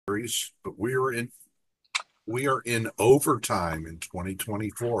series, but we are in overtime in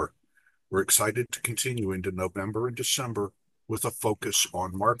 2024. We're excited to continue into November and December with a focus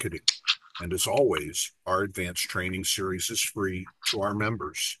on marketing. And as always, our advanced training series is free to our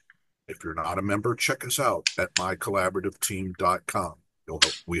members. If you're not a member, check us out at mycollaborativeteam.com.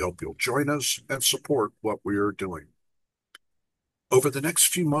 We hope you'll join us and support what we are doing. Over the next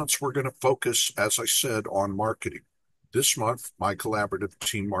few months, we're going to focus, as I said, on marketing. This month, my collaborative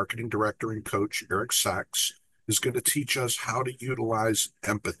team marketing director and coach, Eric Sachs, is going to teach us how to utilize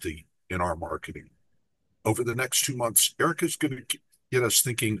empathy in our marketing. Over the next 2 months, Eric is going to get us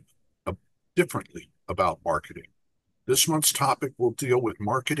thinking differently about marketing. This month's topic will deal with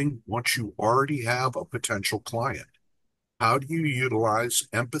marketing once you already have a potential client. How do you utilize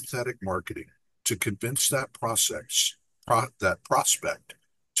empathetic marketing to convince that prospect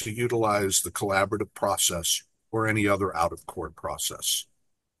to utilize the collaborative process or any other out-of-court process?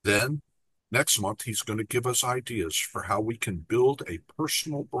 Then, next month, he's going to give us ideas for how we can build a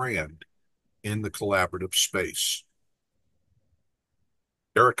personal brand in the collaborative space.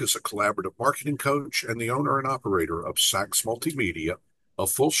 Eric is a collaborative marketing coach and the owner and operator of Sachs Multimedia, a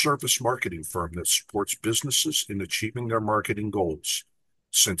full-service marketing firm that supports businesses in achieving their marketing goals.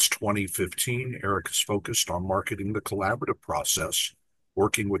 Since 2015, Eric has focused on marketing the collaborative process,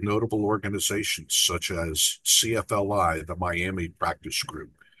 working with notable organizations such as CFLI, the Miami Practice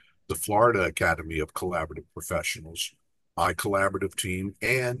Group, the Florida Academy of Collaborative Professionals, iCollaborative Team,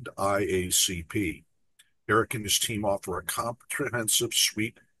 and IACP. Eric and his team offer a comprehensive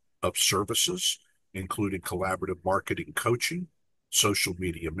suite of services, including collaborative marketing coaching, social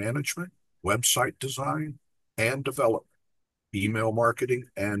media management, website design and development, email marketing,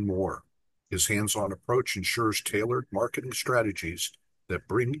 and more. His hands-on approach ensures tailored marketing strategies that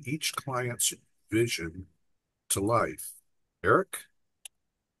bring each client's vision to life. Eric?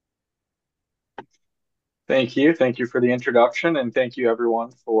 Thank you. Thank you for the introduction, and thank you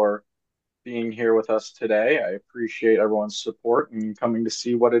everyone for being here with us today. I appreciate everyone's support and coming to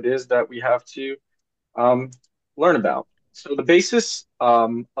see what it is that we have to learn about. So the basis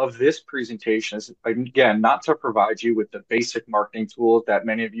of this presentation is, again, not to provide you with the basic marketing tools that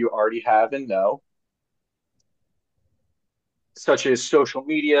many of you already have and know, such as social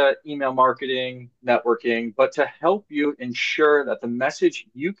media, email marketing, networking, but to help you ensure that the message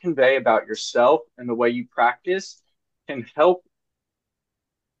you convey about yourself and the way you practice can help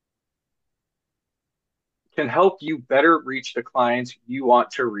you better reach the clients you want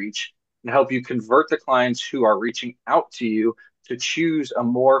to reach and help you convert the clients who are reaching out to you to choose a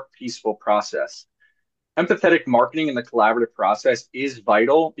more peaceful process. Empathetic marketing in the collaborative process is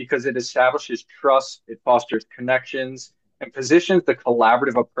vital because it establishes trust, it fosters connections, and positions the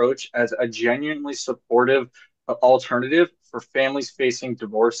collaborative approach as a genuinely supportive alternative for families facing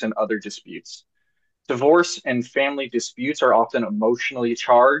divorce and other disputes. Divorce and family disputes are often emotionally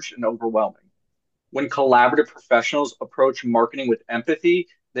charged and overwhelming. When collaborative professionals approach marketing with empathy,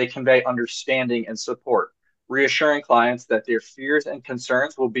 they convey understanding and support, reassuring clients that their fears and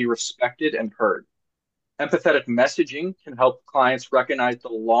concerns will be respected and heard. Empathetic messaging can help clients recognize the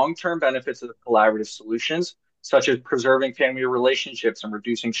long-term benefits of collaborative solutions, such as preserving family relationships and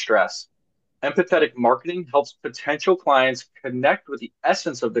reducing stress. Empathetic marketing helps potential clients connect with the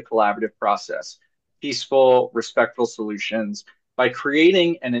essence of the collaborative process, peaceful, respectful solutions, by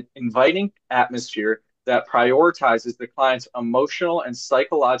creating an inviting atmosphere that prioritizes the client's emotional and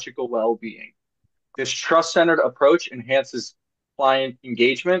psychological well-being. This trust-centered approach enhances client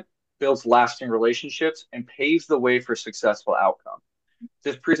engagement, builds lasting relationships, and paves the way for successful outcome.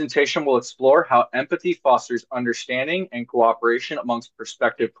 This presentation will explore how empathy fosters understanding and cooperation amongst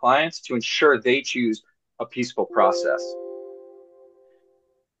prospective clients to ensure they choose a peaceful process.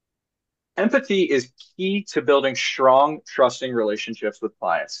 Empathy is key to building strong, trusting relationships with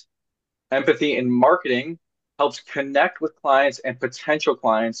clients. Empathy in marketing helps connect with clients and potential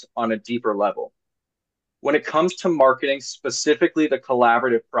clients on a deeper level. When it comes to marketing, specifically the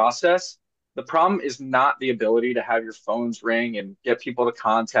collaborative process, the problem is not the ability to have your phones ring and get people to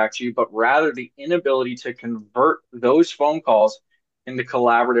contact you, but rather the inability to convert those phone calls into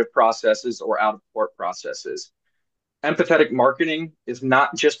collaborative processes or out-of-court processes. Empathetic marketing is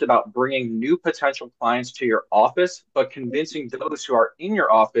not just about bringing new potential clients to your office, but convincing those who are in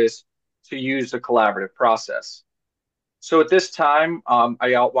your office to use the collaborative process. So at this time, I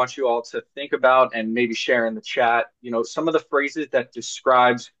want you all to think about and maybe share in the chat, some of the phrases that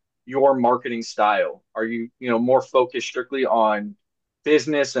describes your marketing style. Are you, more focused strictly on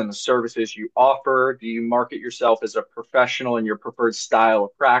business and the services you offer? Do you market yourself as a professional in your preferred style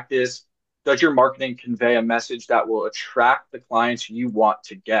of practice? Does your marketing convey a message that will attract the clients you want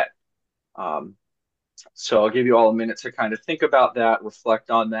to get? Um, so I'll give you all a minute to kind of think about that, reflect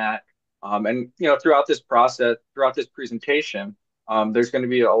on that. And throughout this process, throughout this presentation, there's going to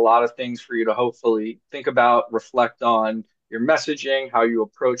be a lot of things for you to hopefully think about, reflect on your messaging, how you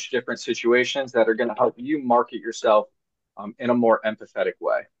approach different situations that are going to help you market yourself in a more empathetic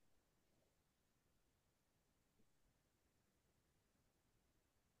way.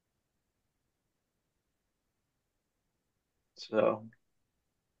 So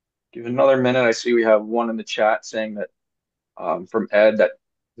give it another minute. I see we have one in the chat saying that from Ed that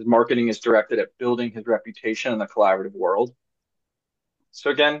his marketing is directed at building his reputation in the collaborative world.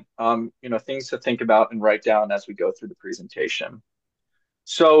 So again, things to think about and write down as we go through the presentation.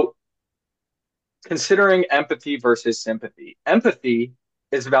 So considering empathy versus sympathy. Empathy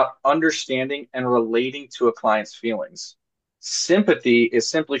is about understanding and relating to a client's feelings. Sympathy is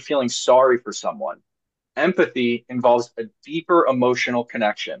simply feeling sorry for someone. Empathy involves a deeper emotional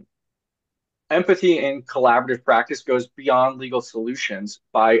connection. Empathy in collaborative practice goes beyond legal solutions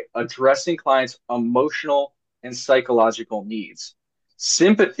by addressing clients' emotional and psychological needs.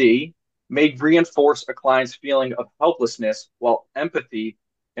 Sympathy may reinforce a client's feeling of helplessness, while empathy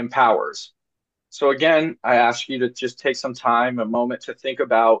empowers. So again, I ask you to just take some time, a moment to think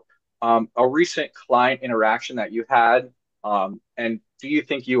about a recent client interaction that you had. And do you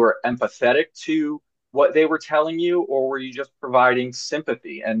think you were empathetic to what they were telling you, or were you just providing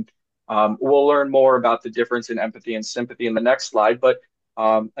sympathy? And we'll learn more about the difference in empathy and sympathy in the next slide. But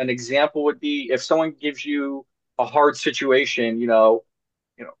an example would be if someone gives you a hard situation,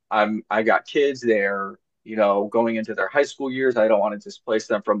 I got kids there, going into their high school years. I don't want to displace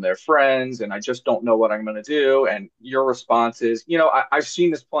them from their friends, and I just don't know what I'm going to do. And your response is, I've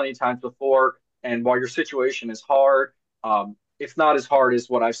seen this plenty of times before, and while your situation is hard, it's not as hard as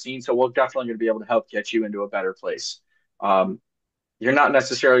what I've seen. So we're definitely going to be able to help get you into a better place. You're not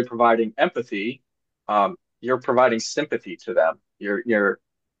necessarily providing empathy. You're providing sympathy to them. You're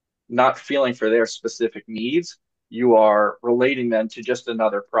not feeling for their specific needs. You are relating them to just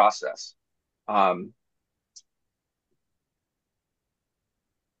another process.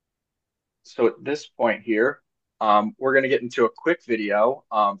 So at this point here, we're going to get into a quick video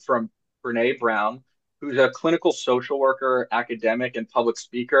from Brene Brown, who's a clinical social worker, academic, and public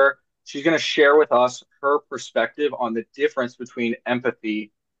speaker. She's going to share with us her perspective on the difference between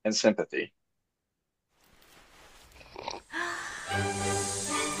empathy and sympathy.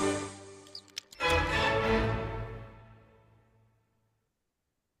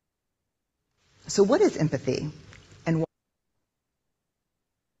 So what is empathy? And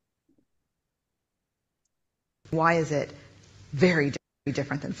why is it very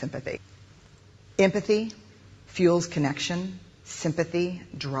different than sympathy? Empathy fuels connection. Sympathy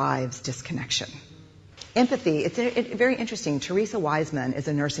drives disconnection. Empathy, it's very interesting. Teresa Wiseman is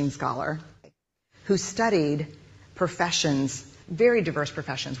a nursing scholar who studied professions, very diverse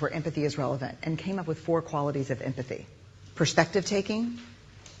professions where empathy is relevant, and came up with 4 qualities of empathy. Perspective taking,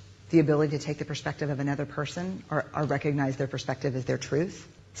 the ability to take the perspective of another person or recognize their perspective as their truth.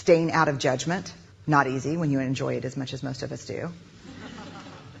 Staying out of judgment, not easy when you enjoy it as much as most of us do.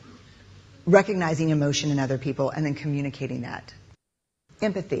 Recognizing emotion in other people and then communicating that.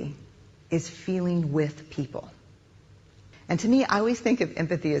 Empathy is feeling with people. And to me, I always think of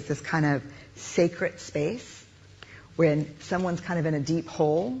empathy as this kind of sacred space when someone's kind of in a deep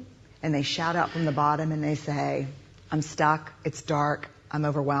hole and they shout out from the bottom and they say, I'm stuck, it's dark, I'm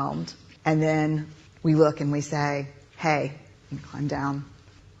overwhelmed. And then we look and we say, hey, you can climb down.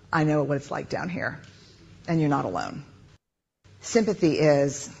 I know what it's like down here. And you're not alone. Sympathy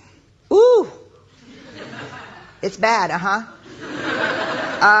is, ooh, it's bad,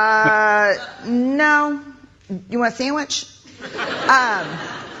 no. You want a sandwich?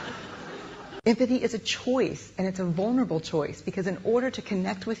 Empathy is a choice, and it's a vulnerable choice, because in order to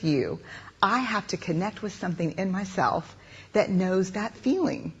connect with you, I have to connect with something in myself that knows that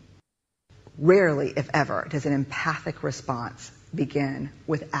feeling. Rarely, if ever, does an empathic response begin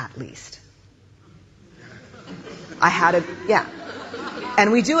with at least. Yeah.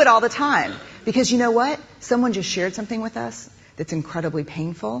 And we do it all the time. Because you know what? Someone just shared something with us that's incredibly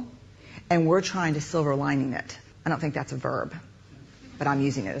painful, and we're trying to silver lining it. I don't think that's a verb, but I'm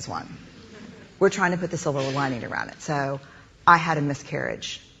using it as one. We're trying to put the silver lining around it. So, I had a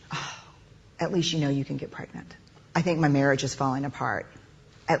miscarriage. Oh, at least you know you can get pregnant. I think my marriage is falling apart.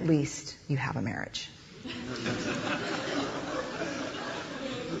 At least you have a marriage.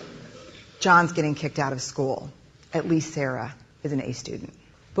 John's getting kicked out of school. At least Sarah is an A student.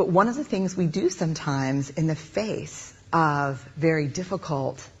 But one of the things we do sometimes in the face of very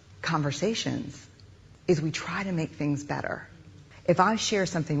difficult conversations is we try to make things better. If I share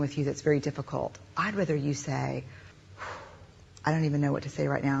something with you that's very difficult, I'd rather you say, I don't even know what to say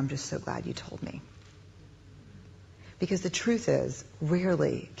right now. I'm just so glad you told me. Because the truth is,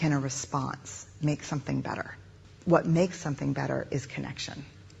 rarely can a response make something better. What makes something better is connection.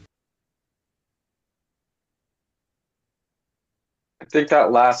 I think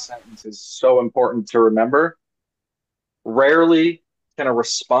that last sentence is so important to remember. Rarely can a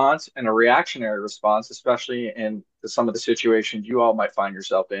response and a reactionary response, especially in some of the situations you all might find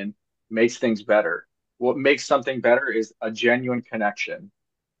yourself in, makes things better. What makes something better is a genuine connection.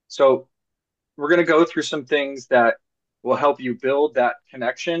 So we're going to go through some things that will help you build that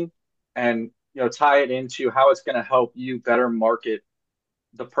connection and tie it into how it's going to help you better market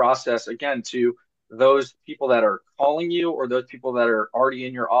the process again to those people that are calling you or those people that are already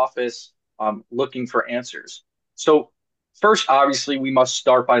in your office looking for answers. So first, obviously, we must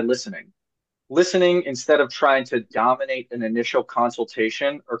start by listening. Listening instead of trying to dominate an initial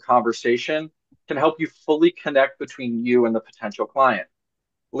consultation or conversation can help you fully connect between you and the potential client.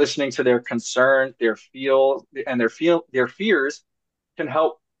 Listening to their concerns, their fears can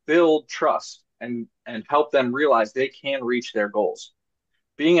help build trust and help them realize they can reach their goals.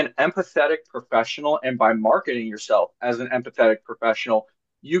 Being an empathetic professional and by marketing yourself as an empathetic professional,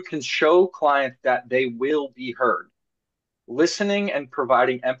 you can show clients that they will be heard. Listening and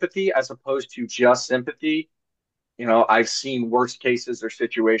providing empathy as opposed to just sympathy. I've seen worst cases or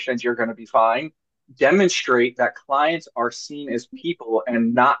situations, you're going to be fine. Demonstrate that clients are seen as people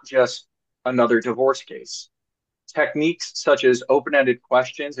and not just another divorce case. Techniques such as open-ended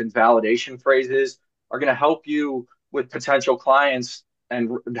questions and validation phrases are going to help you with potential clients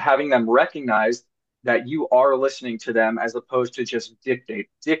and having them recognize that you are listening to them as opposed to just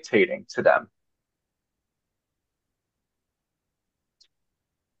dictating to them.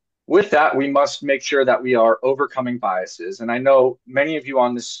 With that, we must make sure that we are overcoming biases. And I know many of you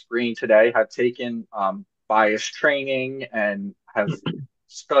on this screen today have taken bias training and have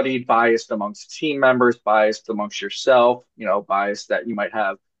studied bias amongst team members, bias amongst yourself, bias that you might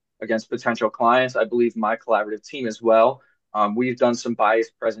have against potential clients. I believe my collaborative team as well. We've done some bias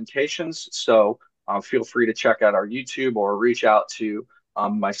presentations, so feel free to check out our YouTube or reach out to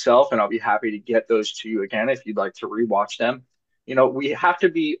myself, and I'll be happy to get those to you again if you'd like to rewatch them. We have to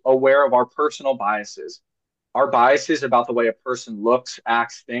be aware of our personal biases. Our biases about the way a person looks,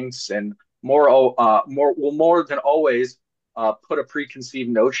 acts, thinks, and more than always put a preconceived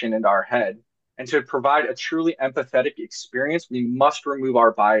notion into our head. And to provide a truly empathetic experience, we must remove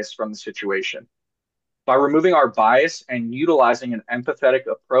our bias from the situation. By removing our bias and utilizing an empathetic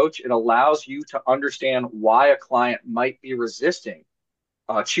approach, it allows you to understand why a client might be resisting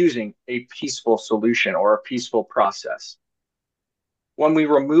choosing a peaceful solution or a peaceful process. When we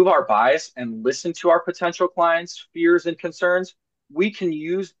remove our bias and listen to our potential clients' fears and concerns,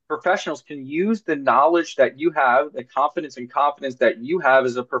 professionals can use the knowledge that you have, the confidence and confidence that you have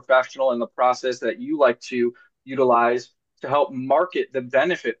as a professional in the process that you like to utilize to help market the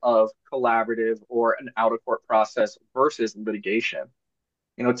benefit of collaborative or an out-of-court process versus litigation.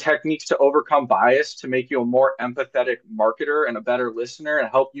 Techniques to overcome bias to make you a more empathetic marketer and a better listener and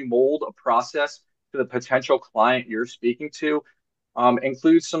help you mold a process to the potential client you're speaking to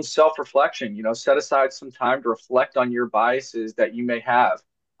includes some self-reflection. Set aside some time to reflect on your biases that you may have.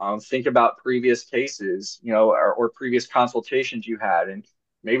 Think about previous cases, or previous consultations you had, and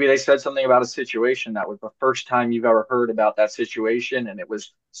maybe they said something about a situation that was the first time you've ever heard about that situation, and it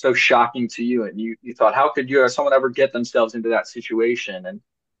was so shocking to you, and you thought, how could someone ever get themselves into that situation? And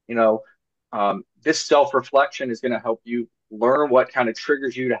this self-reflection is going to help you learn what kind of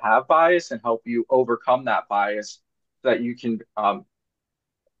triggers you to have bias and help you overcome that bias so that you can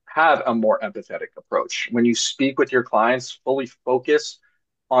have a more empathetic approach. When you speak with your clients, fully focus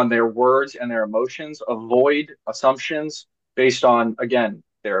on their words and their emotions, avoid assumptions based on, again,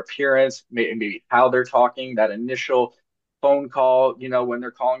 their appearance, maybe how they're talking, that initial phone call, when they're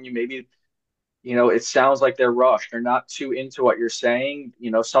calling you, maybe it sounds like they're rushed. They're not too into what you're saying.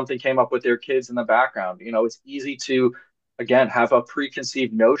 Something came up with their kids in the background. It's easy to, again, have a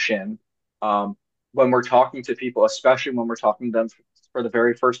preconceived notion when we're talking to people, especially when we're talking to them for the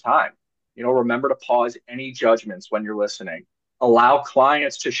very first time. Remember to pause any judgments when you're listening. Allow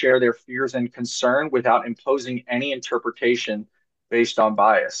clients to share their fears and concern without imposing any interpretation based on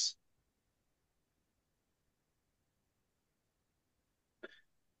bias.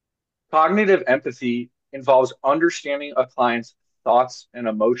 Cognitive empathy involves understanding a client's thoughts and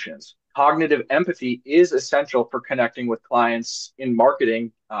emotions. Cognitive empathy is essential for connecting with clients in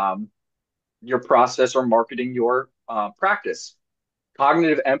marketing your process or marketing your practice.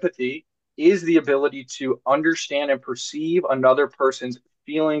 Cognitive empathy is the ability to understand and perceive another person's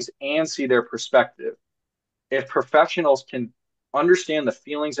feelings and see their perspective. If professionals can understand the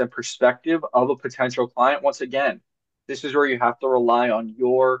feelings and perspective of a potential client, once again, this is where you have to rely on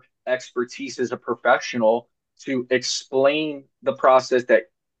your expertise as a professional to explain the process that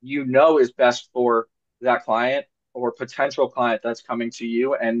you know is best for that client or potential client that's coming to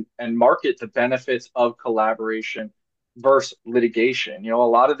you, and market the benefits of collaboration versus litigation. A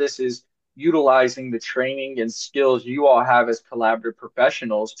lot of this is utilizing the training and skills you all have as collaborative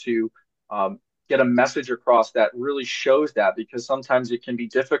professionals to get a message across that really shows that, because sometimes it can be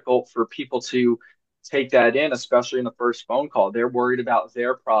difficult for people to take that in, especially in the first phone call. They're worried about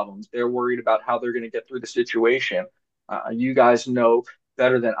their problems. They're worried about how they're going to get through the situation. You guys know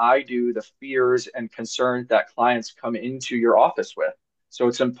better than I do the fears and concerns that clients come into your office with. So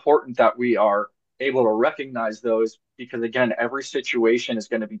it's important that we are able to recognize those, because again, every situation is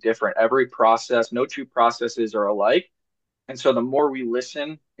going to be different. Every process, no two processes are alike. And so the more we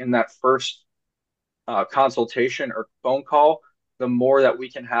listen in that first consultation or phone call, the more that we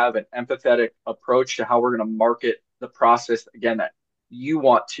can have an empathetic approach to how we're going to market the process, again, that you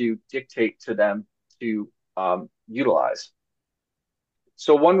want to dictate to them to utilize.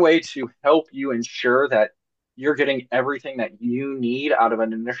 So, one way to help you ensure that you're getting everything that you need out of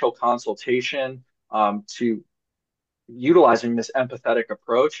an initial consultation to utilizing this empathetic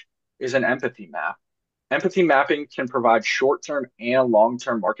approach is an empathy map. Empathy mapping can provide short-term and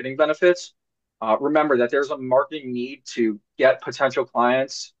long-term marketing benefits. Remember that there's a marketing need to get potential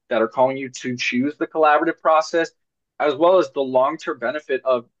clients that are calling you to choose the collaborative process, as well as the long-term benefit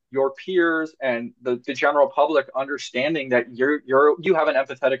of your peers and the general public understanding that you have an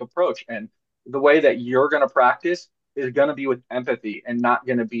empathetic approach, and the way that you're going to practice is going to be with empathy and not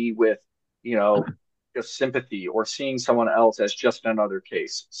going to be with, you know, just sympathy or seeing someone else as just another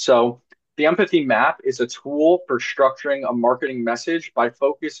case. So the empathy map is a tool for structuring a marketing message by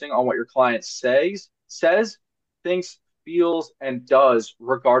focusing on what your client says, thinks, feels, and does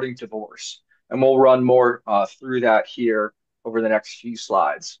regarding divorce. And we'll run more through that here over the next few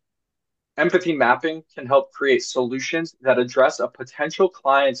slides. Empathy mapping can help create solutions that address a potential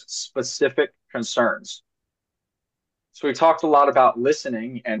client's specific concerns. So we talked a lot about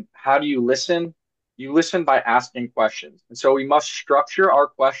listening, and how do you listen? You listen by asking questions. And so we must structure our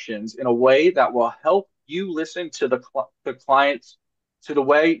questions in a way that will help you listen to the clients, to the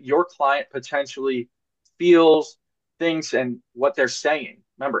way your client potentially feels, thinks, and what they're saying.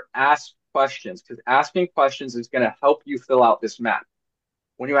 Remember, ask questions, because asking questions is going to help you fill out this map.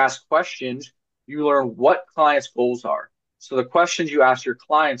 When you ask questions, you learn what clients' goals are. So the questions you ask your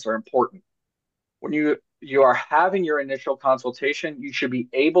clients are important. When you are having your initial consultation, you should be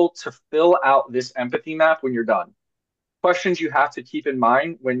able to fill out this empathy map when you're done. Questions you have to keep in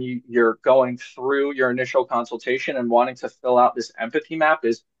mind when you're going through your initial consultation and wanting to fill out this empathy map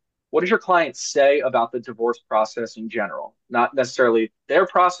is, what does your client say about the divorce process in general? Not necessarily their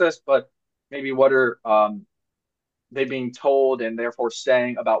process, but maybe what are they being told and therefore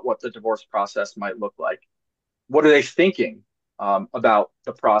saying about what the divorce process might look like? What are they thinking about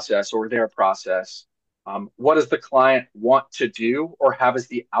the process or their process? What does the client want to do or have as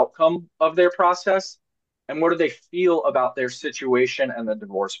the outcome of their process? And what do they feel about their situation and the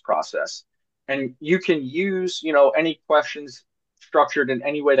divorce process? And you can use, any questions structured in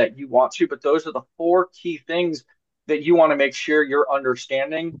any way that you want to, but those are the four key things that you want to make sure you're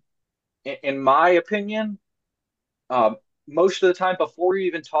understanding, in my opinion, most of the time before you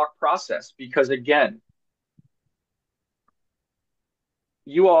even talk process. Because again,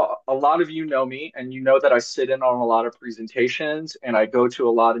 a lot of you know me, and you know that I sit in on a lot of presentations and I go to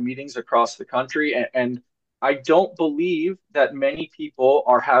a lot of meetings across the country. And I don't believe that many people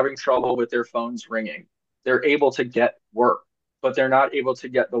are having trouble with their phones ringing. They're able to get work, but they're not able to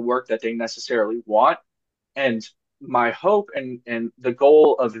get the work that they necessarily want. And my hope and the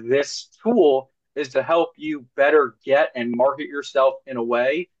goal of this tool is to help you better get and market yourself in a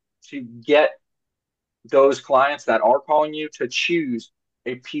way to get those clients that are calling you to choose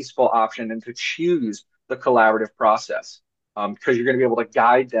a peaceful option and to choose the collaborative process, because you're going to be able to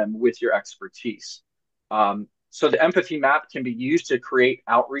guide them with your expertise. So the empathy map can be used to create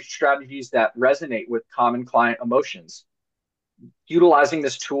outreach strategies that resonate with common client emotions. Utilizing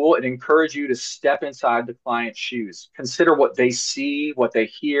this tool, it encourages you to step inside the client's shoes, consider what they see, what they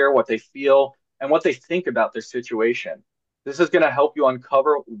hear, what they feel, and what they think about their situation. This is going to help you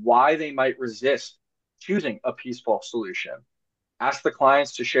uncover why they might resist choosing a peaceful solution. Ask the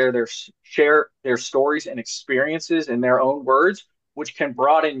clients to share their stories and experiences in their own words, which can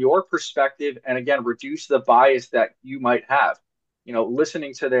broaden your perspective and again reduce the bias that you might have.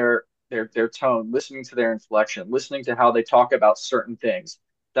 listening to their tone, listening to their inflection, listening to how they talk about certain things.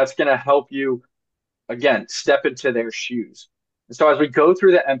 That's going to help you, again, step into their shoes. And so as we go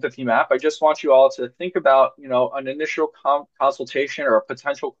through the empathy map, I just want you all to think about, an initial consultation or a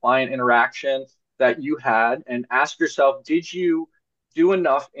potential client interaction that you had and ask yourself, did you do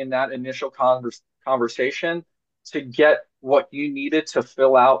enough in that initial conversation to get what you needed to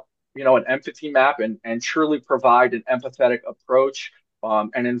fill out, an empathy map and truly provide an empathetic approach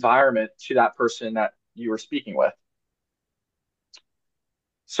and environment to that person that you were speaking with?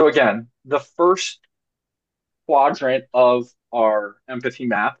 So again, the first quadrant of our empathy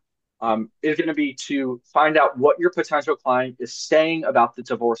map is going to be to find out what your potential client is saying about the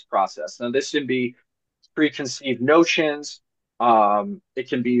divorce process. Now, this can be preconceived notions. It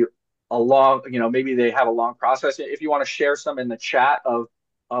can be a long, maybe they have a long process. If you want to share some in the chat of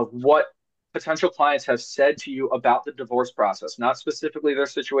what potential clients have said to you about the divorce process, not specifically their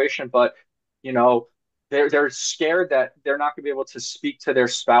situation, but you know, they're scared that they're not going to be able to speak to their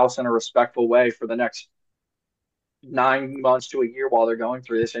spouse in a respectful way for the next 9 months to a year while they're going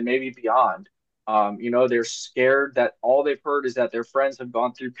through this and maybe beyond. They're scared that all they've heard is that their friends have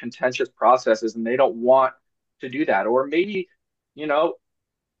gone through contentious processes and they don't want to do that. Or maybe, you know,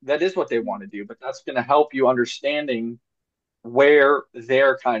 that is what they want to do, but that's going to help you understanding where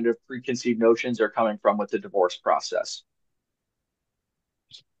their kind of preconceived notions are coming from with the divorce process.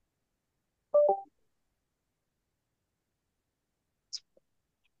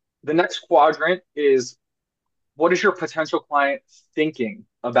 The next quadrant is, what is your potential client thinking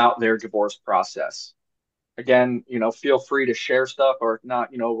about their divorce process? Again, feel free to share stuff or not,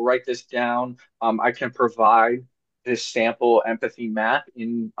 write this down. I can provide this sample empathy map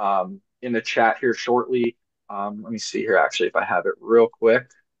in the chat here shortly. Let me see here, actually, if I have it real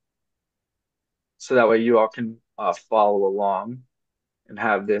quick. So that way you all can follow along and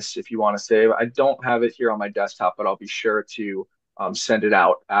have this if you want to save. I don't have it here on my desktop, but I'll be sure to send it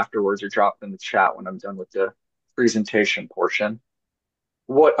out afterwards or drop it in the chat when I'm done with the presentation portion.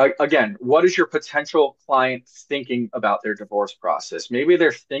 What is your potential client thinking about their divorce process? Maybe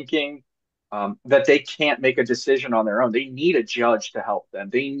they're thinking that they can't make a decision on their own. They need a judge to help them.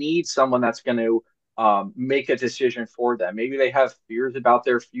 They need someone that's going to make a decision for them. Maybe they have fears about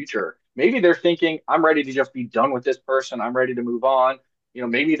their future. Maybe they're thinking, I'm ready to just be done with this person. I'm ready to move on.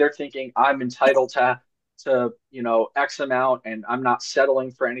 Maybe they're thinking I'm entitled to X amount and I'm not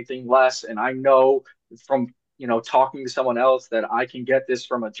settling for anything less. And I know from talking to someone else that I can get this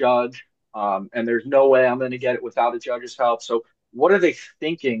from a judge, and there's no way I'm going to get it without a judge's help. So, what are they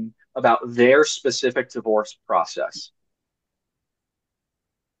thinking about their specific divorce process?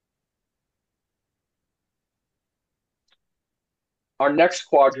 Our next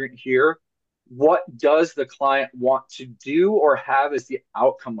quadrant here, what does the client want to do or have as the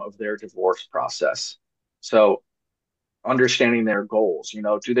outcome of their divorce process? So, understanding their goals,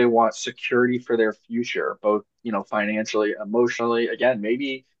 do they want security for their future, both, financially, emotionally? Again,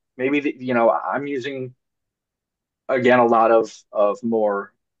 I'm using, again, a lot of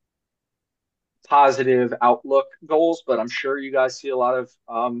more positive outlook goals, but I'm sure you guys see a lot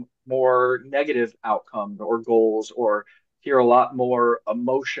of more negative outcomes or goals, or hear a lot more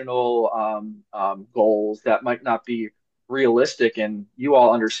emotional goals that might not be realistic. And you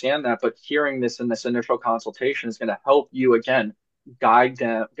all understand that, but hearing this in this initial consultation is going to help you, again, guide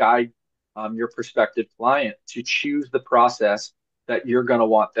your prospective client to choose the process that you're going to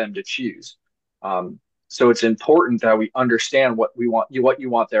want them to choose. So it's important that we understand what you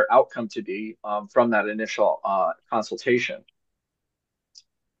want their outcome to be from that initial consultation.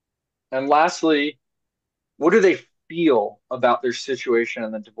 And lastly, what do they feel about their situation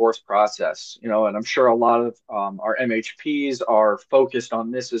in the divorce process? And I'm sure a lot of our MHPs are focused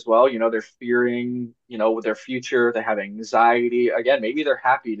on this as well. They're fearing, with their future, they have anxiety. Again, maybe they're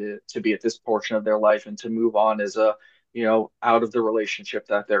happy to be at this portion of their life and to move on as out of the relationship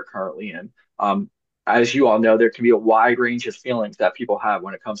that they're currently in. As you all know, there can be a wide range of feelings that people have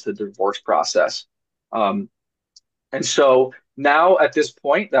when it comes to the divorce process. And so now at this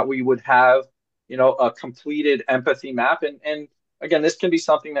point that we would have, a completed empathy map. And again, this can be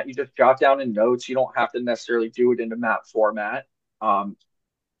something that you just jot down in notes. You don't have to necessarily do it in a map format.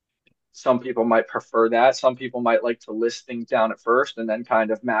 Some people might prefer that. Some people might like to list things down at first and then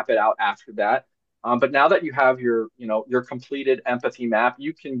kind of map it out after that. But now that you have your completed empathy map,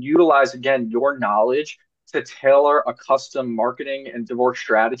 you can utilize, again, your knowledge to tailor a custom marketing and divorce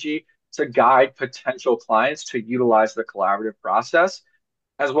strategy to guide potential clients to utilize the collaborative process,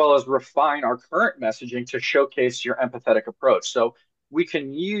 as well as refine our current messaging to showcase your empathetic approach. So we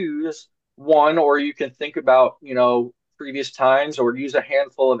can use one, or you can think about, previous times, or use a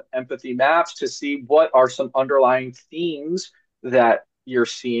handful of empathy maps to see what are some underlying themes that you're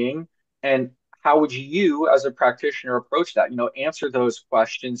seeing, and how would you as a practitioner approach that? Answer those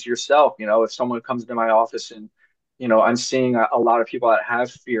questions yourself. If someone comes to my office and I'm seeing a lot of people that have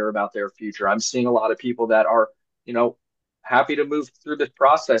fear about their future. I'm seeing a lot of people that are you know happy to move through this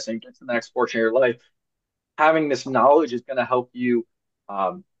process and get to the next portion of your life. Having this knowledge is going to help you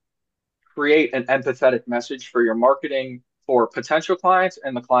um, create an empathetic message for your marketing for potential clients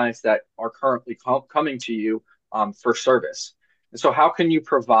and the clients that are currently coming to you for service. And so, how can you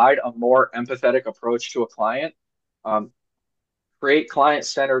provide a more empathetic approach to a client? Um, Create client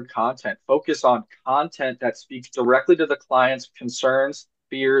centered content. Focus on content that speaks directly to the client's concerns,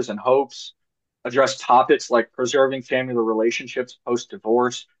 fears, and hopes. Address topics like preserving family relationships post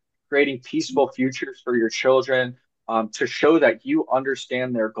divorce, creating peaceful futures for your children, to show that you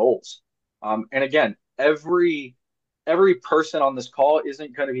understand their goals. And again, every person on this call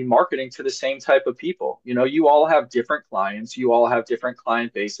isn't going to be marketing to the same type of people. You all have different clients, you all have different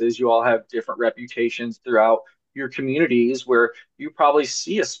client bases, you all have different reputations throughout your communities where you probably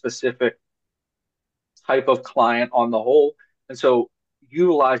see a specific type of client on the whole. And so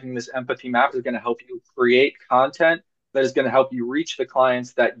utilizing this empathy map is going to help you create content that is going to help you reach the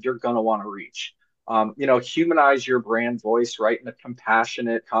clients that you're going to want to reach. Humanize your brand voice, right? In a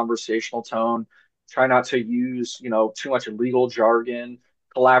compassionate conversational tone. Try not to use, too much legal jargon.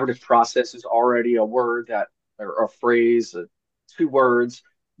 Collaborative process is already a word that, or a phrase, two words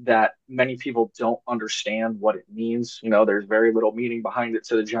that many people don't understand what it means. There's very little meaning behind it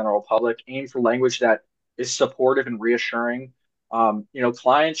to the general public. Aim for language that is supportive and reassuring.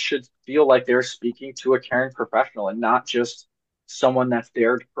 Clients should feel like they're speaking to a caring professional and not just someone that's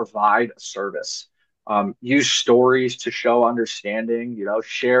there to provide a service. Use stories to show understanding,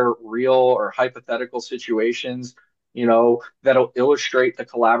 share real or hypothetical situations, that'll illustrate the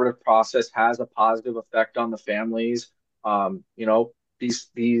collaborative process has a positive effect on the families.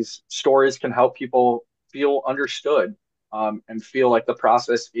 These stories can help people feel understood, and feel like the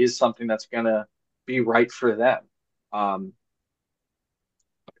process is something that's going to be right for them. Um,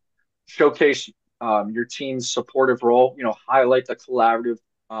 Showcase your team's supportive role. Highlight the collaborative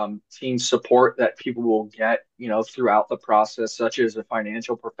team support that people will get, throughout the process, such as a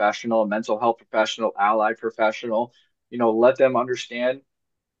financial professional, a mental health professional, allied professional. Let them understand.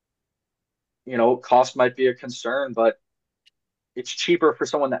 Cost might be a concern, but it's cheaper for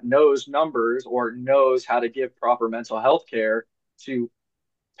someone that knows numbers or knows how to give proper mental health care to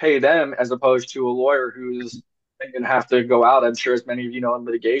pay them as opposed to a lawyer who's going to have to go out. I'm sure, as many of you know, in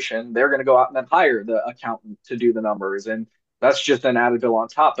litigation, they're going to go out and then hire the accountant to do the numbers, and that's just an added bill on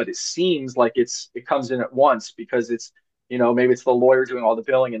top. But it seems like it comes in at once because it's maybe it's the lawyer doing all the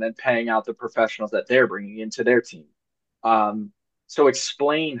billing and then paying out the professionals that they're bringing into their team. Um, so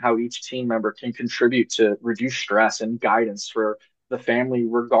explain how each team member can contribute to reduce stress and guidance for the family,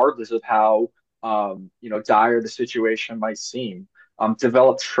 regardless of how dire the situation might seem.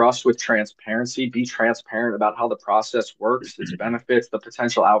 Develop trust with transparency. Be transparent about how the process works, its benefits, the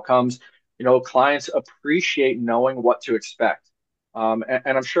potential outcomes. Clients appreciate knowing what to expect. And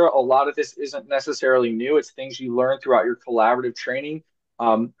I'm sure a lot of this isn't necessarily new. It's things you learn throughout your collaborative training.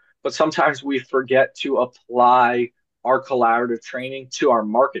 But sometimes we forget to apply our collaborative training to our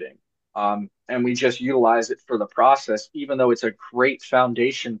marketing. And we just utilize it for the process, even though it's a great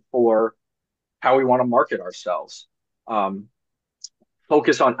foundation for how we want to market ourselves. Um,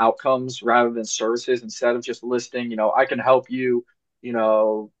 Focus on outcomes rather than services, instead of just listing, I can help you,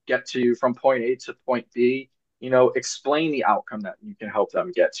 get to from point A to point B. Explain the outcome that you can help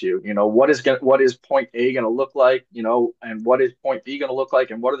them get to. What is point A going to look like, and what is point B going to look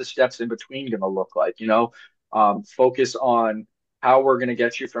like, and what are the steps in between going to look like. Focus on how we're going to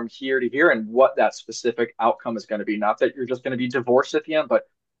get you from here to here and what that specific outcome is going to be. Not that you're just going to be divorced at the end, but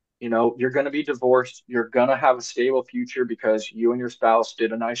you're going to be divorced. You're going to have a stable future because you and your spouse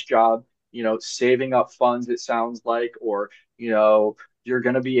did a nice job, saving up funds, it sounds like, or, you're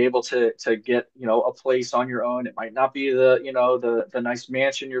going to be able to get, a place on your own. It might not be the nice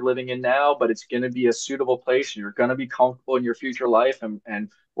mansion you're living in now, but it's going to be a suitable place and you're going to be comfortable in your future life.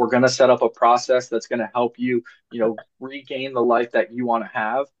 And we're going to set up a process that's going to help you, regain the life that you want to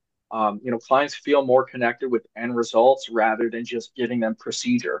have. Clients feel more connected with end results rather than just giving them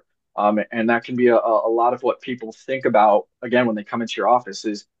procedure. And that can be a lot of what people think about, again, when they come into your office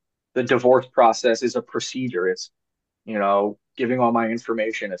is the divorce process is a procedure. It's, giving all my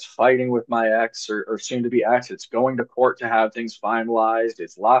information. It's fighting with my ex or soon to be ex. It's going to court to have things finalized.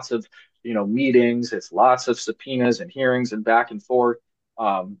 It's lots of, meetings. It's lots of subpoenas and hearings and back and forth.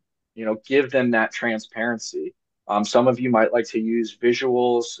 Give them that transparency. Some of you might like to use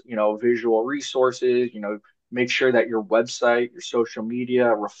visuals, visual resources, make sure that your website, your social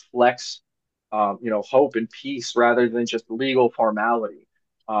media reflects, hope and peace rather than just legal formality.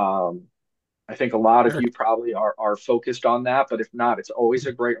 Um, I think a lot of Sure. you probably are focused on that, but if not, it's always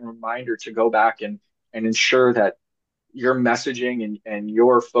a great reminder to go back and ensure that your messaging and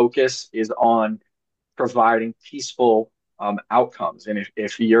your focus is on providing peaceful outcomes. And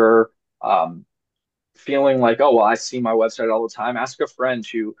if you're feeling like, oh, well, I see my website all the time, ask a friend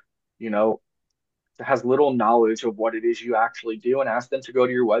who, you know, has little knowledge of what it is you actually do and ask them to go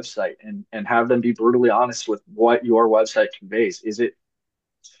to your website and have them be brutally honest with what your website conveys. Is it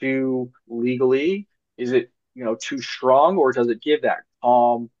too legally? Is it, too strong, or does it give that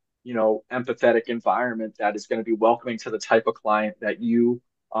calm, empathetic environment that is going to be welcoming to the type of client that you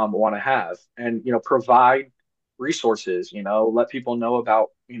want to have? And, provide resources, let people know about,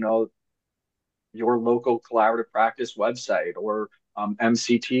 your local collaborative practice website or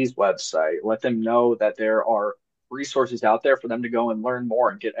MCT's website. Let them know that there are resources out there for them to go and learn more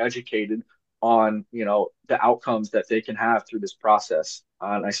and get educated on, the outcomes that they can have through this process.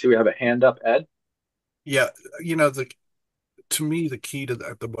 And I see we have a hand up, Ed. Yeah, you know, the to me the key to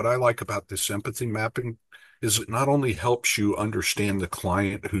that, what I like about this empathy mapping is it not only helps you understand the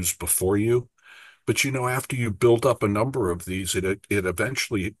client who's before you, but after you build up a number of these, it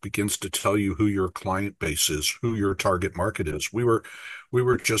eventually begins to tell you who your client base is, who your target market is. We were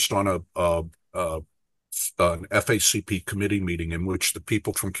just on a an FACP committee meeting in which the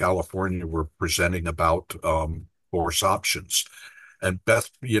people from California were presenting about divorce options. And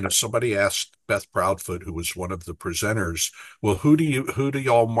somebody asked Beth Proudfoot, who was one of the presenters, well, who do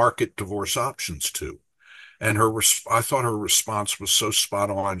y'all market divorce options to? And I thought her response was so spot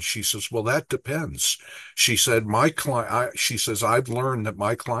on. She says, "Well, that depends." She said, she says, "I've learned that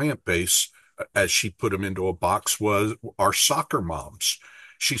my client base, as she put them into a box, are soccer moms."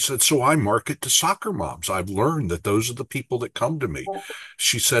 She said, "So I market to soccer moms. I've learned that those are the people that come to me."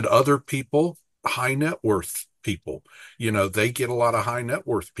 She said, "Other people, high net worth people, they get a lot of high net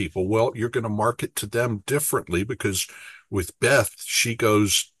worth people. Well, you're going to market to them differently because with Beth, she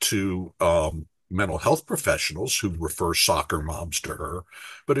goes to mental health professionals who refer soccer moms to her.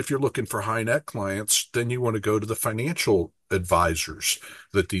 But if you're looking for high net clients, then you want to go to the financial advisors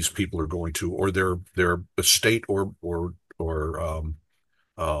that these people are going to, or their estate or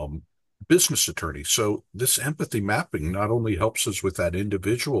um, business attorney. So this empathy mapping not only helps us with that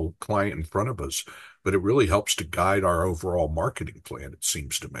individual client in front of us, but it really helps to guide our overall marketing plan, it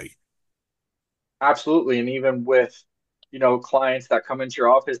seems to me. Absolutely. And even with, clients that come into your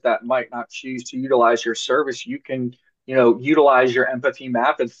office that might not choose to utilize your service, you can, utilize your empathy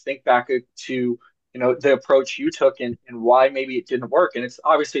map and think back to, the approach you took and why maybe it didn't work. And it's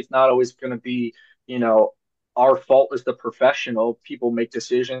not always going to be, you know, our fault as the professional. People make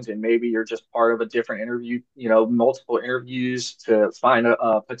decisions and maybe you're just part of a different interview, multiple interviews to find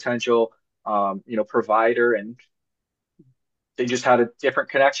a potential, provider, and they just had a different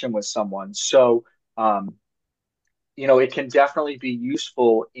connection with someone. So, um, it can definitely be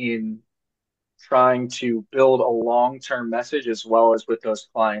useful in trying to build a long-term message as well as with those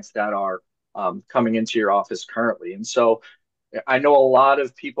clients that are coming into your office currently. And so I know a lot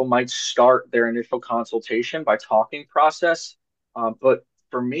of people might start their initial consultation by talking process, but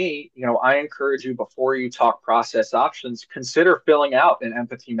for me, I encourage you before you talk process options, consider filling out an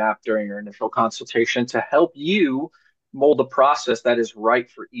empathy map during your initial consultation to help you mold a process that is right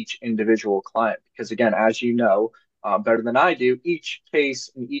for each individual client. Because again, as you know, better than I do, each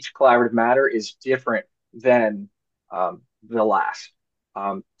case and each collaborative matter is different than the last.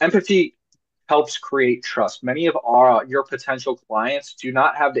 Empathy helps create trust. Many of your potential clients do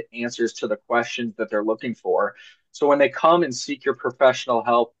not have the answers to the questions that they're looking for. So when they come and seek your professional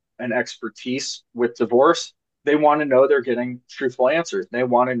help and expertise with divorce, they want to know they're getting truthful answers. They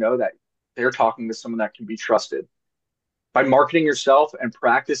want to know that they're talking to someone that can be trusted. By marketing yourself and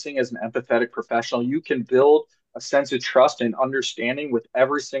practicing as an empathetic professional, you can build a sense of trust and understanding with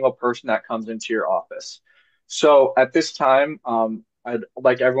every single person that comes into your office. So at this time, I'd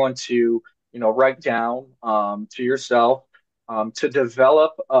like everyone to, write down to yourself to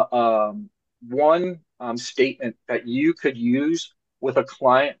develop one statement that you could use with a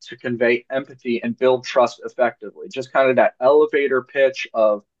client to convey empathy and build trust effectively. Just kind of that elevator pitch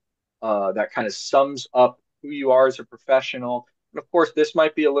of that kind of sums up who you are as a professional. And of course, this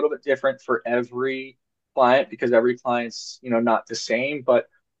might be a little bit different for every client because every client's, not the same, but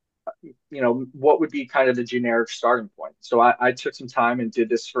what would be kind of the generic starting point. So I took some time and did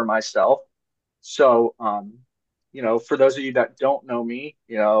this for myself. So, for those of you that don't know me,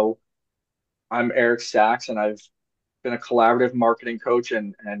 I'm Eric Sachs, and I've been a collaborative marketing coach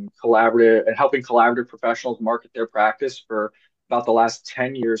and collaborative and helping collaborative professionals market their practice for about the last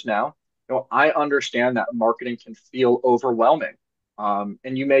 10 years now. I understand that marketing can feel overwhelming.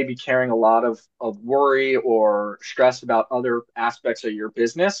 And you may be carrying a lot of worry or stress about other aspects of your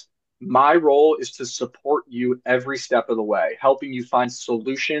business. My role is to support you every step of the way, helping you find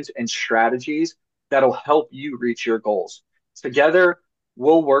solutions and strategies that'll help you reach your goals. Together,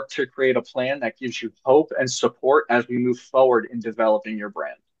 we'll work to create a plan that gives you hope and support as we move forward in developing your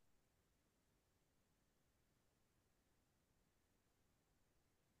brand.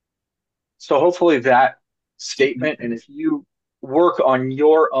 So hopefully that statement, and if you work on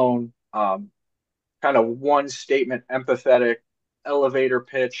your own kind of one statement, empathetic elevator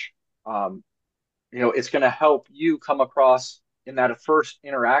pitch, um, it's going to help you come across in that first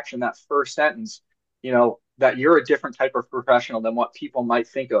interaction, that first sentence, that you're a different type of professional than what people might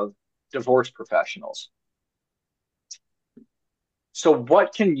think of divorce professionals. So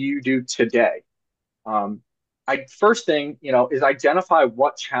what can you do today? Um, first thing, is identify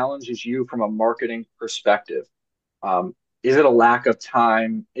what challenges you from a marketing perspective. Um, is it a lack of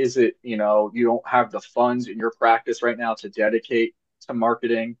time? Is it, you don't have the funds in your practice right now to dedicate to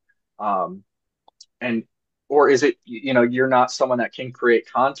marketing? Um, and or is it, you're not someone that can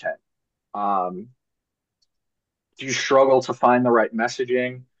create content? Um, do you struggle to find the right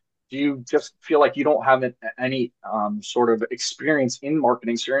messaging? Do you just feel like you don't have any sort of experience in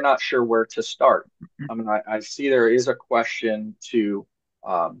marketing, so you're not sure where to start? I mean, I see there is a question to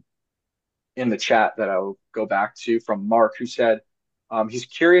um, in the chat that I'll go back to from Mark, who said he's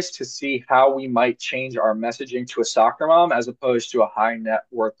curious to see how we might change our messaging to a soccer mom as opposed to a high net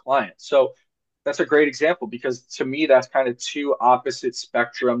worth client. So that's a great example because to me, that's kind of two opposite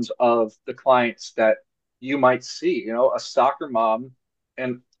spectrums of the clients that you might see. A soccer mom,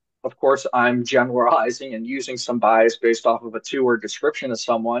 and of course, I'm generalizing and using some bias based off of a two-word description of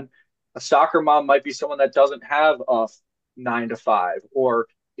someone. A soccer mom might be someone that doesn't have a 9 to 5 or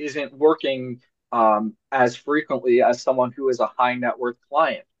isn't working as frequently as someone who is a high net worth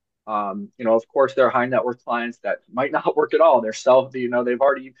client. Of course, there are high net worth clients that might not work at all. They're they've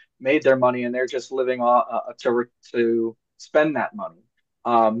already made their money and they're just living to spend that money.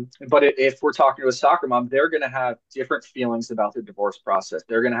 But if we're talking to a soccer mom, they're going to have different feelings about the divorce process.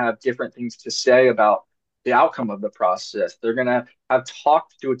 They're going to have different things to say about the outcome of the process. They're going to have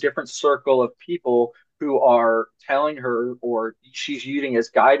talked to a different circle of people who are telling her or she's using as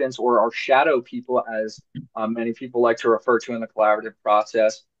guidance or are shadow people, as many people like to refer to in the collaborative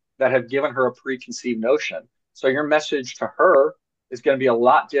process, that have given her a preconceived notion. So your message to her is going to be a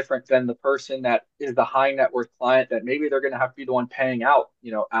lot different than the person that is the high net worth client that maybe they're going to have to be the one paying out,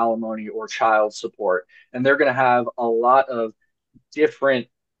 alimony or child support. And they're going to have a lot of different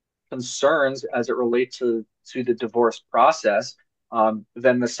concerns as it relates to the divorce process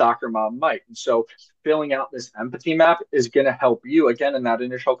than the soccer mom might. And so filling out this empathy map is going to help you again in that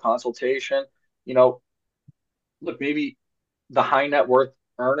initial consultation. Look, maybe the high net worth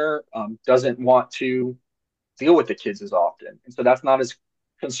earner doesn't want to deal with the kids as often, and so that's not as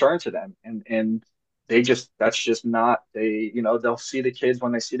concern to them. And that's just not they'll see the kids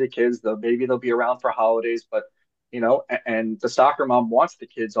when they see the kids. Maybe they'll be around for holidays, but and the soccer mom wants the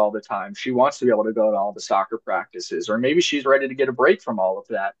kids all the time. She wants to be able to go to all the soccer practices, or maybe she's ready to get a break from all of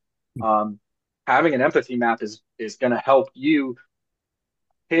that. Um, Having an empathy map is going to help you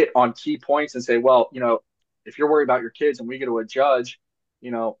hit on key points and say, well, if you're worried about your kids and we go to a judge, you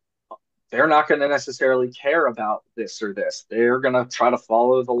know, they're not going to necessarily care about this or this. They're going to try to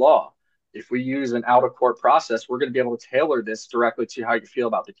follow the law. If we use an out of court process, we're going to be able to tailor this directly to how you feel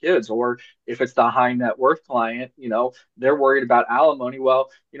about the kids. Or if it's the high net worth client, they're worried about alimony. Well,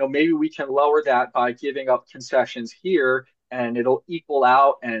 maybe we can lower that by giving up concessions here and it'll equal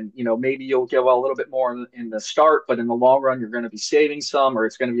out. And, maybe you'll give a little bit more in the start, but in the long run, you're going to be saving some, or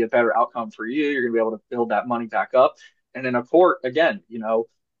it's going to be a better outcome for you. You're going to be able to build that money back up. And in a court, again,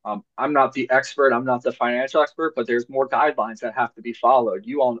 I'm not the expert, I'm not the financial expert, but there's more guidelines that have to be followed.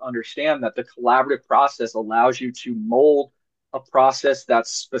 You all understand that the collaborative process allows you to mold a process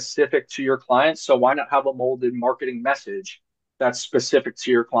that's specific to your clients. So why not have a molded marketing message that's specific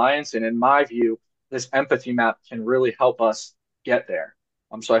to your clients? And in my view, this empathy map can really help us get there.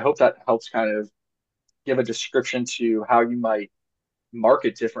 So I hope that helps kind of give a description to how you might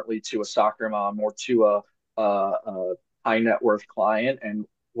market differently to a soccer mom or to a high net worth client, and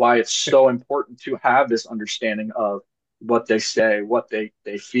why it's so important to have this understanding of what they say, what they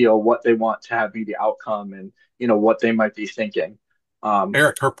feel, what they want to have be the outcome, and what they might be thinking.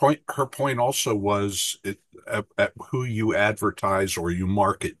 Eric, her point also was at who you advertise or you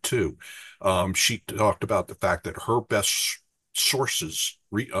market to. She talked about the fact that her best sources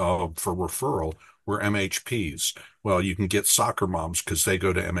for referral were MHPs. Well, you can get soccer moms because they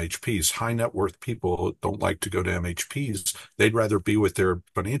go to MHPs. High net worth people don't like to go to MHPs. They'd rather be with their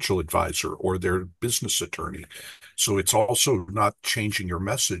financial advisor or their business attorney. So it's also not changing your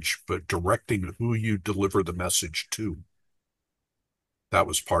message, but directing who you deliver the message to. That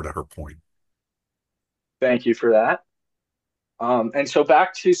was part of her point. Thank you for that. And so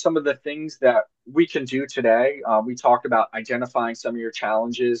back to some of the things that we can do today. We talked about identifying some of your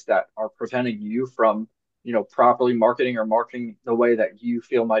challenges that are preventing you from, properly marketing or marketing the way that you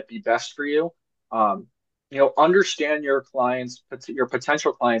feel might be best for you. Um, understand your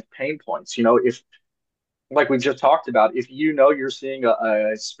potential clients' pain points. If like we just talked about, if you're seeing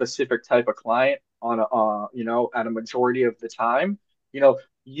a specific type of client on at a majority of the time,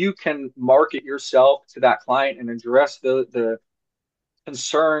 you can market yourself to that client and address the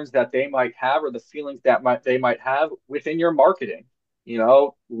concerns that they might have or the feelings that they might have within your marketing.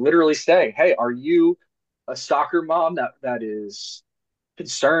 Literally say, hey, are you a soccer mom that is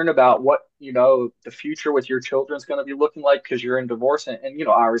concerned about what the future with your children is going to be looking like because you're in divorce and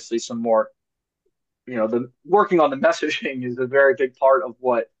obviously some more the working on the messaging is a very big part of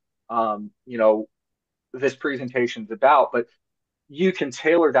what this presentation is about. But you can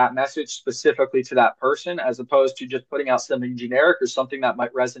tailor that message specifically to that person as opposed to just putting out something generic or something that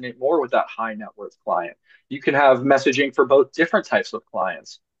might resonate more with that high net worth client. You can have messaging for both different types of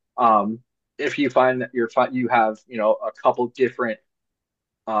clients. Um, if you find that you have a couple different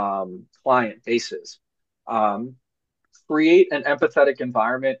client bases. Um, Create an empathetic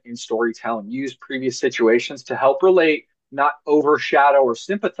environment in storytelling. Use previous situations to help relate, not overshadow or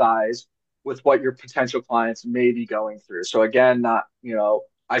sympathize with what your potential clients may be going through. So again, not,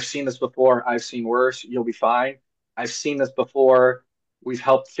 I've seen this before, I've seen worse, you'll be fine. I've seen this before. We've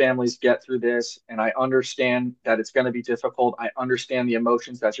helped families get through this, and I understand that it's going to be difficult. I understand the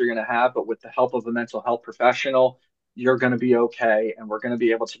emotions that you're going to have, but with the help of a mental health professional, you're going to be okay, and we're going to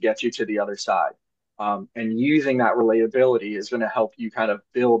be able to get you to the other side. And using that relatability is going to help you kind of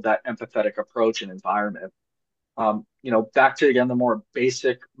build that empathetic approach and environment. Back to again the more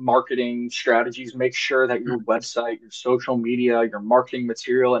basic marketing strategies. Make sure that your website, your social media, your marketing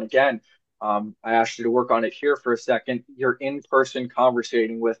material, and again, I asked you to work on it here for a second. You're in person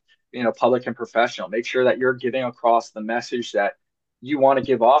conversating with public and professional. Make sure that you're giving across the message that you want to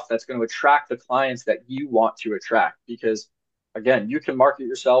give off. That's going to attract the clients that you want to attract. Because again, you can market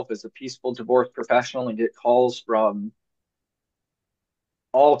yourself as a peaceful divorce professional and get calls from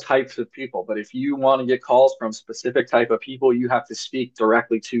all types of people. But if you want to get calls from specific type of people, you have to speak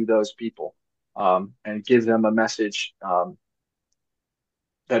directly to those people and give them a message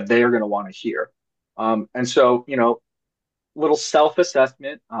that they are going to want to hear. And so, little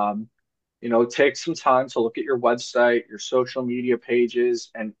self-assessment. Take some time to look at your website, your social media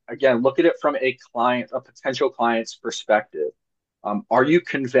pages, and again, look at it from a potential client's perspective. Are you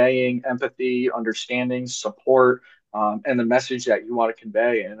conveying empathy, understanding, support, and the message that you want to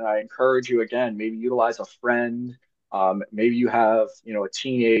convey? And I encourage you again, maybe utilize a friend. Maybe you have, a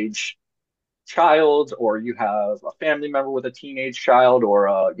teenage child, or you have a family member with a teenage child,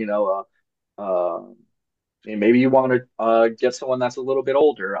 or and maybe you want to get someone that's a little bit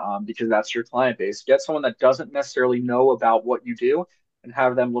older because that's your client base. Get someone that doesn't necessarily know about what you do and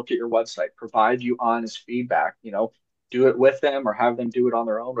have them look at your website, provide you honest feedback. Do it with them or have them do it on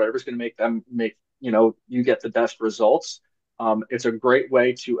their own. Whatever's going to make you get the best results. It's a great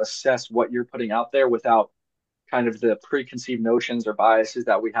way to assess what you're putting out there without kind of the preconceived notions or biases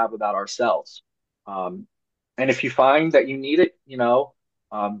that we have about ourselves. Um, and if you find that you need it,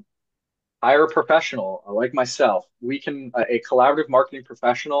 um, hire a professional like myself. A collaborative marketing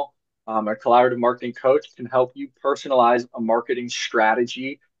professional, a collaborative marketing coach can help you personalize a marketing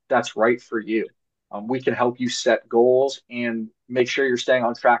strategy that's right for you. We can help you set goals and make sure you're staying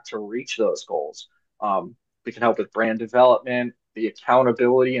on track to reach those goals. We can help with brand development, the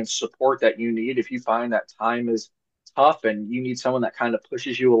accountability and support that you need if you find that time is tough and you need someone that kind of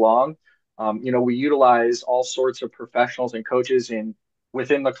pushes you along. We utilize all sorts of professionals and coaches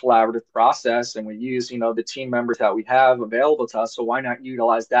within the collaborative process, and we use the team members that we have available to us. So why not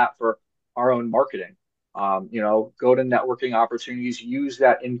utilize that for our own marketing? Go to networking opportunities, use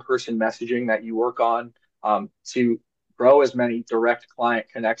that in-person messaging that you work on to grow as many direct client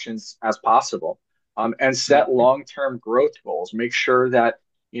connections as possible, and set long-term growth goals. Make sure that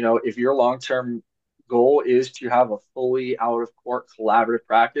if your long-term goal is to have a fully out of court collaborative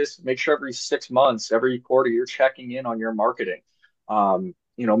practice, make sure every 6 months, every quarter, you're checking in on your marketing.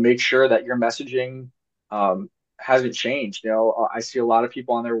 Make sure that your messaging hasn't changed. I see a lot of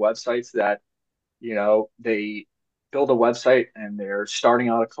people on their websites that they build a website and they're starting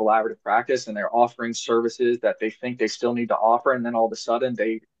out a collaborative practice and they're offering services that they think they still need to offer. And then all of a sudden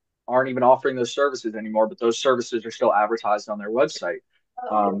they aren't even offering those services anymore, but those services are still advertised on their website.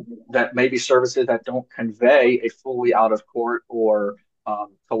 That may be services that don't convey a fully out of court or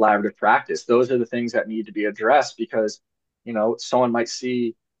collaborative practice. Those are the things that need to be addressed because, someone might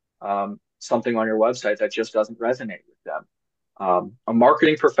see something on your website that just doesn't resonate with them. A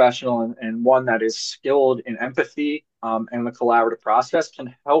marketing professional and one that is skilled in empathy and the collaborative process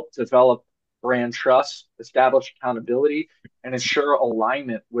can help develop brand trust, establish accountability, and ensure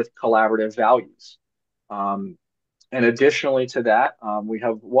alignment with collaborative values. Um, and additionally to that, we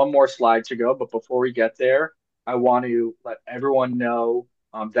have one more slide to go. But before we get there, I want to let everyone know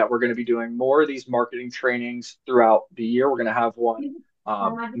that we're going to be doing more of these marketing trainings throughout the year. We're going to have one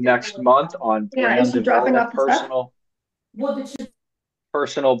next month on Yeah, is brand she dropping development, off the stuff?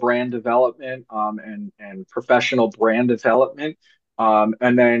 personal brand development and professional brand development.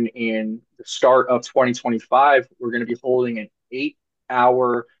 And then in the start of 2025, we're going to be holding an 8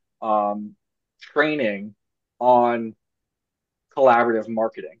 hour training on collaborative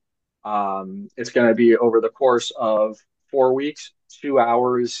marketing. It's going to be over the course of 4 weeks, 2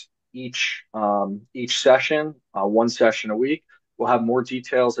 hours each session, one session a week. We'll have more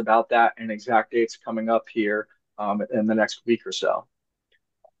details about that and exact dates coming up here in the next week or so.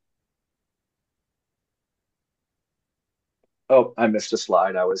 Oh, I missed a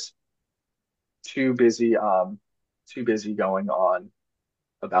slide. I was too busy, too busy going on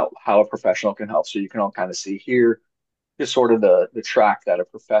about how a professional can help. So you can all kind of see here just sort of the track that a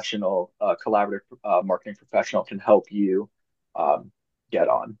professional, collaborative marketing professional can help you get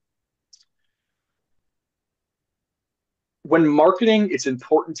on. When marketing, it's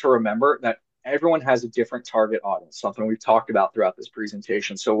important to remember that everyone has a different target audience, something we've talked about throughout this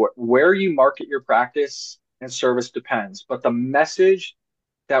presentation. So where you market your practice and service depends, but the message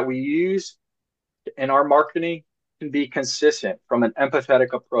that we use in our marketing can be consistent from an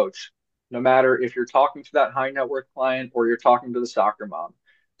empathetic approach, no matter if you're talking to that high net worth client or you're talking to the soccer mom.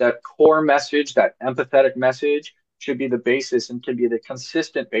 That core message, that empathetic message, should be the basis and can be the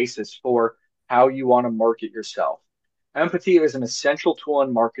consistent basis for how you want to market yourself. Empathy is an essential tool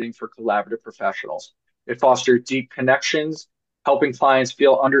in marketing for collaborative professionals. It fosters deep connections, helping clients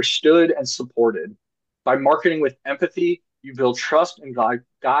feel understood and supported. By marketing with empathy, you build trust and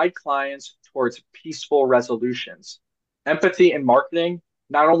guide clients towards peaceful resolutions. Empathy in marketing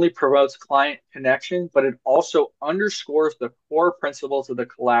not only promotes client connection, but it also underscores the core principles of the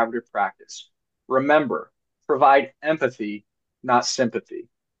collaborative practice. Remember, provide empathy, not sympathy.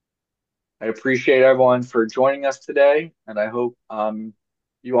 I appreciate everyone for joining us today, and I hope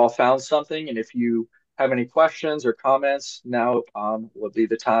you all found something. And if you have any questions or comments, now will be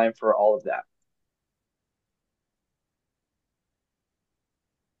the time for all of that.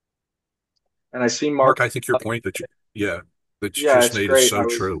 And I see Mark. Mark, I think your point that you Yeah, just it's made is great. so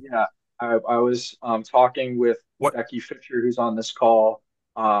true. I was talking with What Becky Fisher, who's on this call,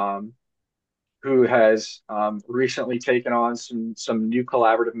 um, who has recently taken on some new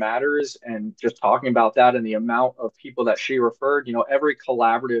collaborative matters, and just talking about that and the amount of people that she referred. Every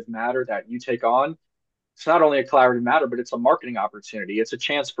collaborative matter that you take on, it's not only a collaborative matter, but it's a marketing opportunity. It's a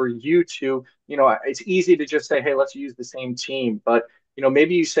chance for you to, it's easy to just say, hey, let's use the same team. But,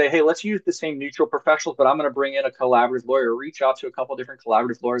 maybe you say, hey, let's use the same neutral professionals, but I'm going to bring in a collaborative lawyer, reach out to a couple different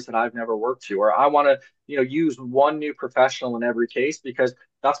collaborative lawyers that I've never worked to, or I want to, use one new professional in every case because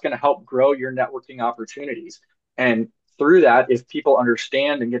that's going to help grow your networking opportunities. And through that, if people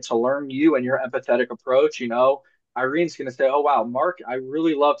understand and get to learn you and your empathetic approach, Irene's going to say, "Oh wow, Mark, I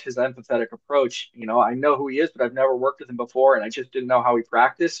really loved his empathetic approach. I know who he is, but I've never worked with him before, and I just didn't know how he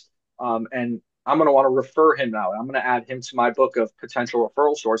practiced. And I'm going to want to refer him now. I'm going to add him to my book of potential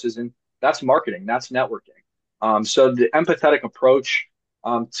referral sources, and that's marketing, that's networking. So the empathetic approach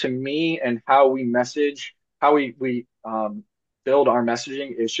to me and how we message, how we build our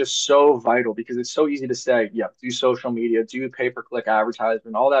messaging is just so vital because it's so easy to say, yeah, do social media, do pay-per-click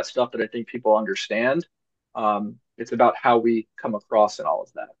advertisement, all that stuff that I think people understand. It's about how we come across in all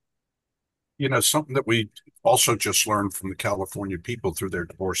of that. Something that we also just learned from the California people through their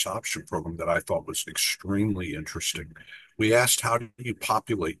divorce option program that I thought was extremely interesting. We asked, how do you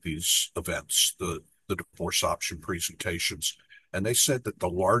populate these events, the divorce option presentations? And they said that the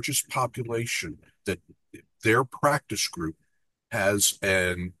largest population that their practice group has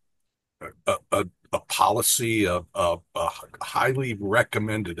a policy, a highly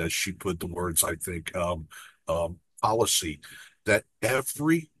recommended, as she put the words, I think, policy that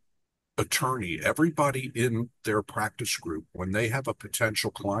every attorney, everybody in their practice group, when they have a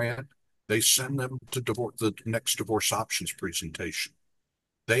potential client, they send them to the next divorce options presentation.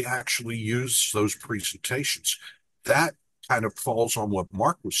 They actually use those presentations. That kind of falls on what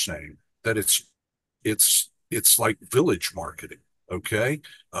Mark was saying, that it's like village marketing. Okay,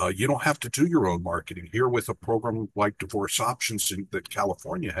 you don't have to do your own marketing here with a program like Divorce Options that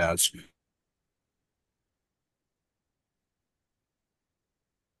California has.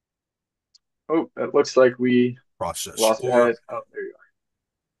 Oh, it looks like we Process lost. Oh, there you are.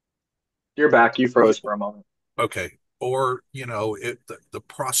 You're back. You froze for a moment. okay, or the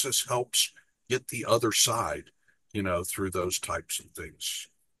process helps get the other side, through those types of things.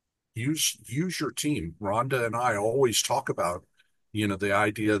 Use your team. Rhonda and I always talk about, the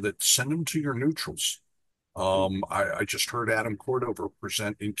idea that send them to your neutrals. I just heard Adam Cordover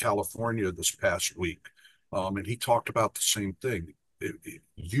present in California this past week, and he talked about the same thing.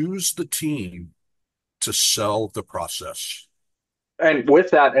 Use the team to sell the process. And with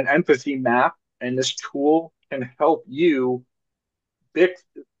that, an empathy map and this tool can help you pick,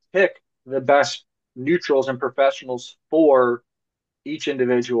 pick the best neutrals and professionals for each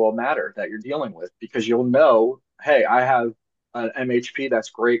individual matter that you're dealing with because you'll know, hey, I have an MHP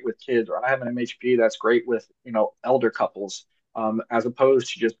that's great with kids, or I have an MHP that's great with, elder couples, as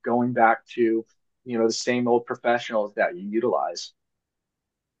opposed to just going back to, the same old professionals that you utilize.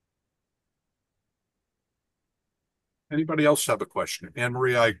 Anybody else have a question? Anne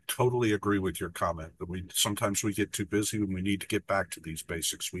Marie, I totally agree with your comment that sometimes we get too busy and we need to get back to these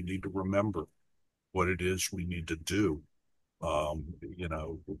basics. We need to remember what it is we need to do.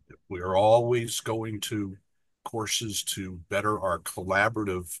 We're always going to courses to better our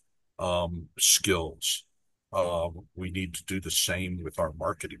collaborative skills. We need to do the same with our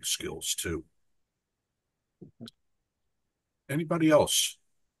marketing skills too. Anybody else?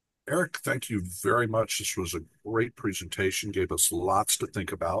 Eric, thank you very much. This was a great presentation, gave us lots to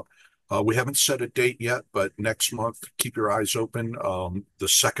think about. We haven't set a date yet, but next month, keep your eyes open. The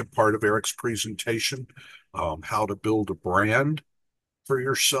second part of Eric's presentation, how to build a brand for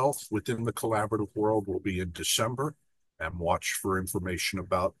yourself within the collaborative world, will be in December. And watch for information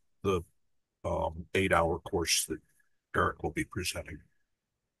about the 8-hour course that Eric will be presenting.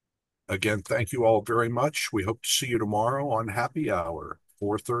 Again, thank you all very much. We hope to see you tomorrow on Happy Hour,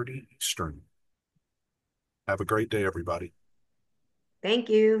 4:30 Eastern. Have a great day, everybody. Thank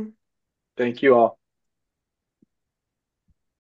you. Thank you all.